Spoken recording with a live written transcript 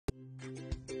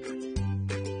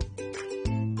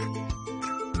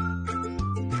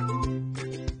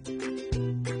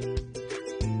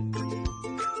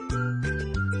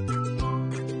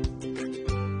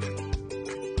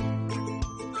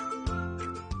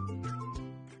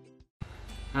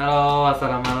Halo,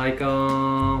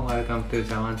 assalamualaikum. Welcome to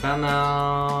Jepang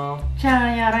channel.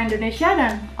 Channelnya orang Indonesia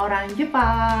dan orang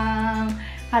Jepang.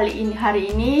 Hari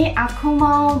ini aku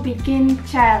mau bikin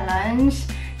challenge.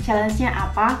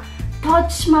 Challenge-nya apa?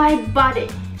 Touch my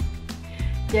body.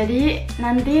 Jadi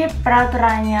nanti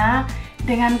peraturannya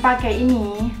dengan pakai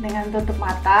ini, dengan tutup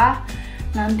mata.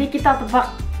 Nanti kita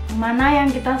tebak mana yang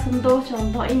kita sentuh.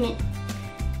 Contoh ini,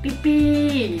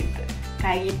 pipi.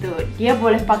 Kayak gitu. Dia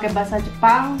boleh pakai bahasa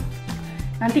Jepang.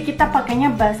 Nanti kita pakainya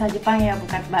bahasa Jepang ya,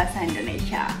 bukan bahasa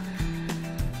Indonesia.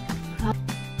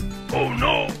 Oh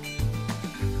no!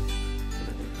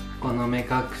 この目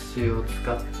隠しを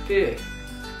使って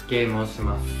ゲームをし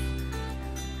ます。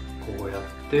こうやっ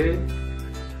て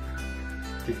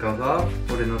リカが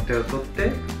俺の手を取っ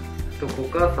てどこ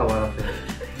か触らせ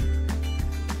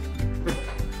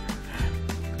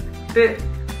る。で、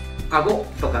顎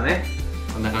とかね。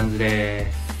こんな感じで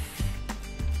す。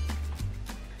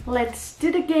 Let's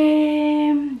do the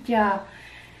game. Ya,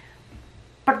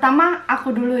 pertama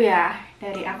aku dulu ya.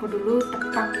 Dari aku dulu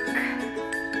tebak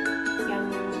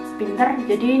yang pinter.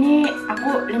 Jadi ini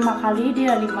aku 5 kali,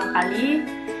 dia 5 kali.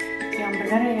 Yang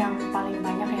benar yang paling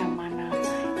banyak yang mana?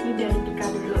 Ini dari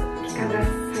Tika dulu. Tika gak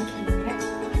segini ya.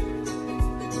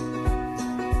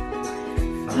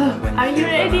 Are you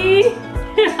ready?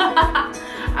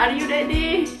 Are you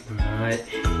ready? はい。し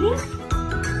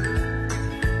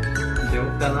よう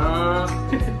かな。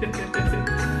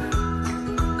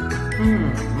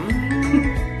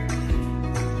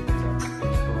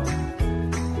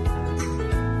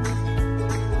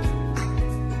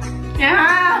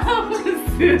や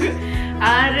ー、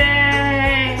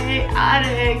あ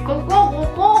れここ。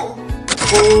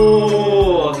お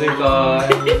ー、正解。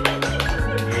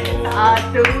あ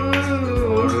と。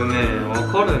これね、わ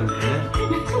かるね。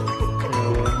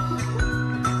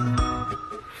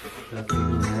じゃあ次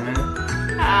ね。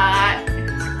はい。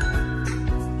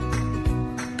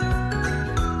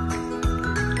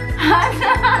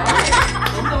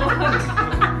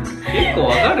結構わ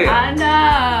かるよ。あら、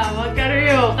わかる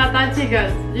よ。形が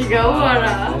違うわら。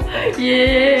イ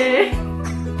エーイ。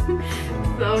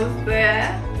そうして。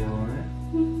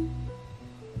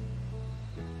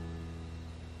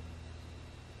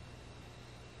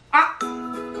あ、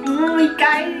もう一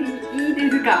回いいで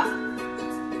すか。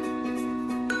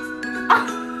あ、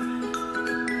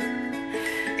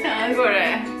こ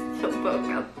れちょっと硬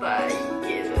いけ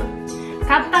ど。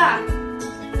硬い。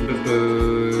ブブ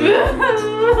ー。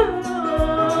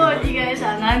間違えた。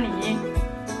何？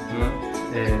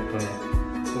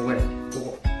ここやね。こ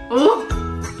こ。お。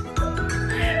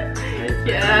い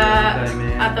やー、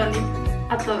あ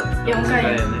と4回。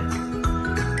あ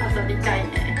と2回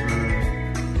ね。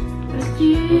うち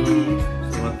ー。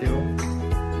ちょっと待ってよ。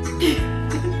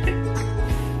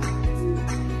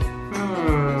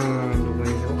どこにし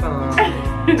ようかな。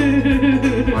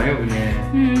迷うね。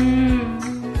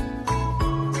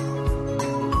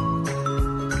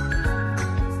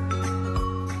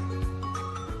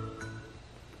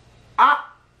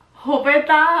あ、ほべ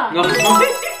た。めっ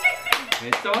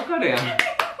ちゃわかるやん。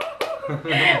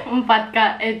3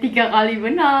 kali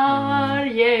benar.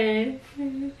 Ye.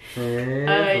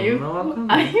 Ayo.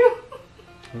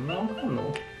そんなわかんの？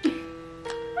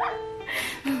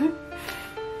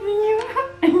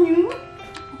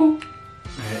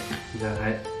じゃあは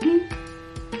い。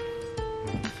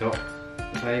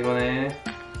最後ね。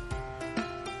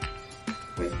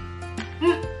はい。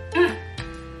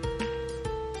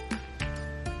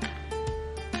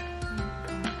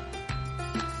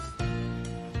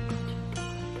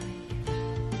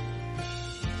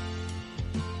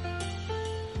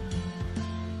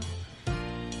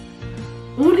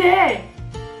腕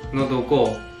のど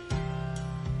こ？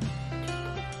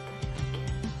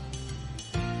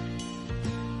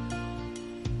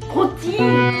こっち。こ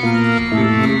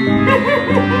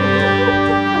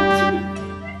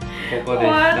こでし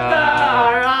た。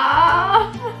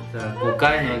じゃあ5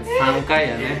回のうち3回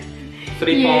やね。3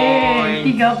 poin.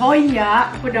 3 poin ya.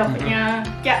 Aku dapatnya.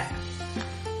 Ya.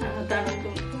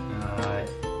 Hai.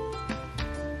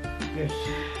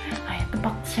 Ayo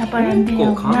tebak siapa nanti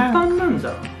yang menang. 簡単なんじ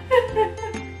ゃん。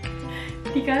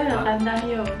Tika gak kantan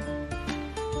yo.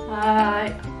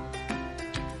 Hai.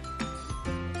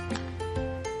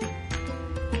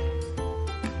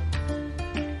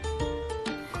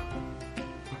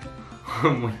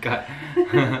もう一回。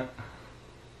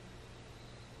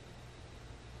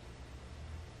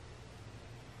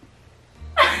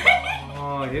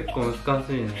ああ、結構難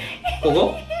しいね。こ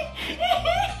こ？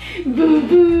ブー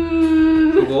ブ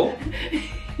ー。ここ？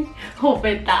ほ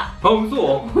べた。あ、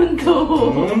嘘？本当。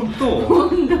本当。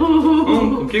本当。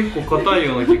なんか結構硬い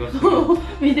ような気がする。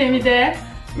見て見て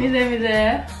見て見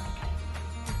て。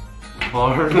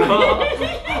あら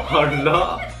あ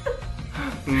ら、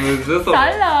むずそう。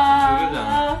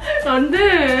 달라. 안 돼.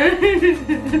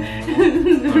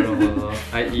 なるほど。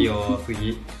はい、いいよ、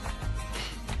次。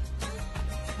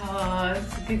아,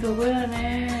次どこや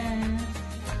ね。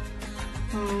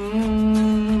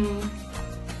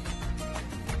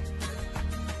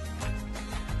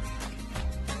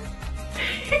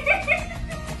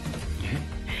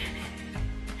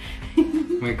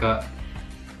もう一回。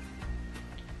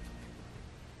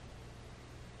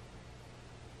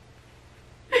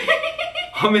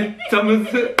あ、めっちゃむ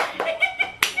ずい。めっ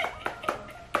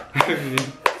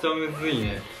ちゃむずい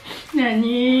ね。なに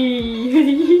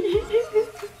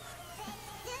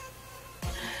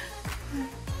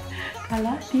か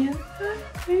らdia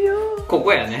ayo こ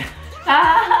こやね。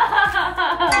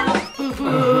あー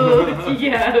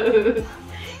違う。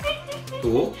ど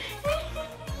う？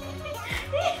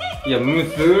いや、ず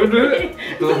るい。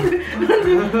どこ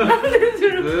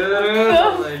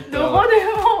で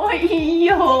もいい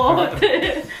よっ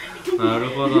て。なる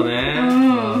ほどね。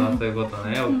ああ、そういうこと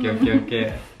ね。オッケーオッケーオッケ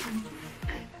ー。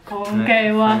今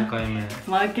回は3回目。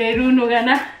負けるのが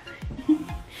な。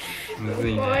むず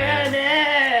いね。こうや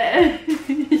ね。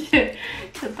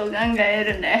ちょっと考え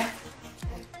るね。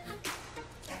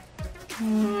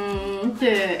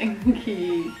天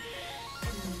気。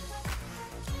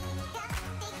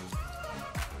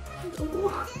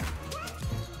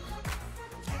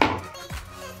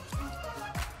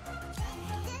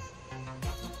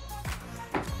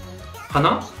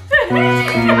花？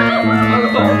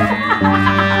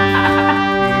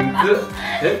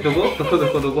え、ど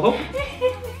こ？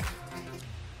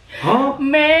あ、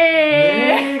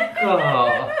目か。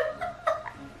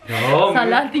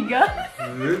salah tiga。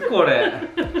これ。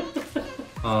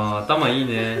あ、頭いい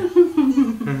ね。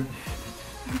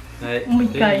はい。もう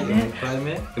一回ね。もう一回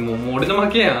目？でももう俺の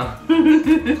負けやん。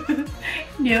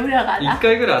dia udah kalah。一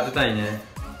回ぐらい当てたいね。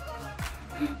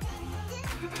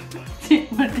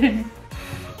待って。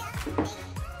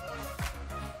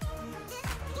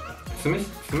爪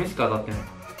しか当たってない。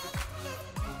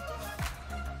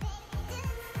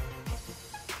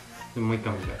でももう一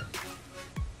回見たい。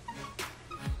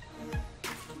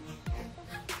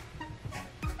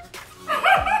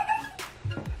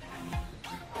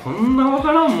こんなわ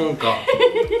からんもんか。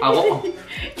顎。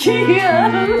違う。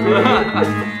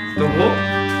どこ？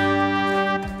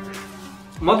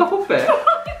またほっぺ？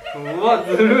うわ、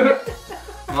ずる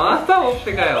っ。またほっ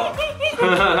ぺかよ。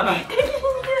マ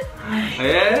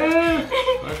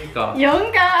ジか。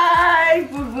4回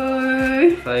ブブ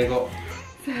ー。最後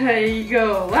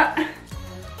は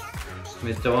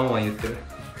めっちゃワンワン言ってる。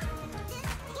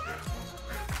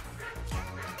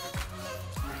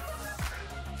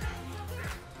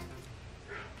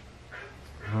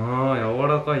ああ、柔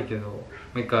らかいけど。も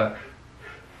う一回。わ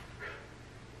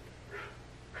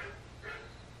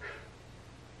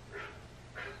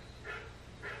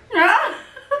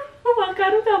か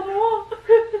るかも。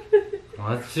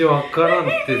マジわからんっ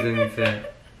て全然。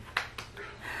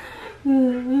この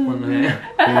辺。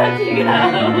違う。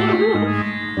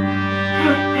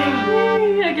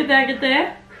開けて開け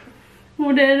て。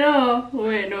俺の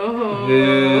上の方。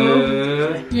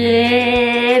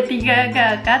Yeay, 3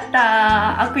 kakak kata.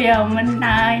 Aku yang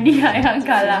menang, dia yang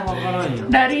kalah.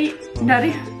 Dari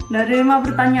 5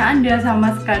 pertanyaan dia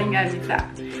sama sekali nggak bisa.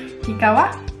 Jika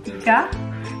wa 3,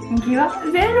 Engki wa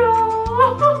 0.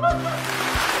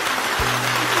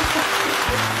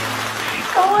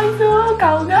 かわいそう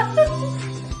顔が。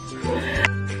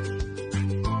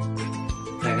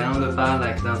Jangan lupa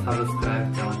like dan subscribe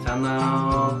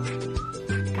channel.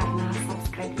 Karena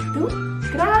subscribe itu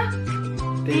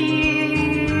gratis.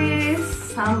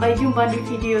 Sampai jumpa di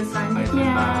video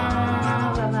selanjutnya.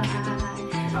 Bye bye.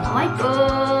 Assalamualaikum.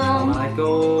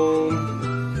 Assalamualaikum.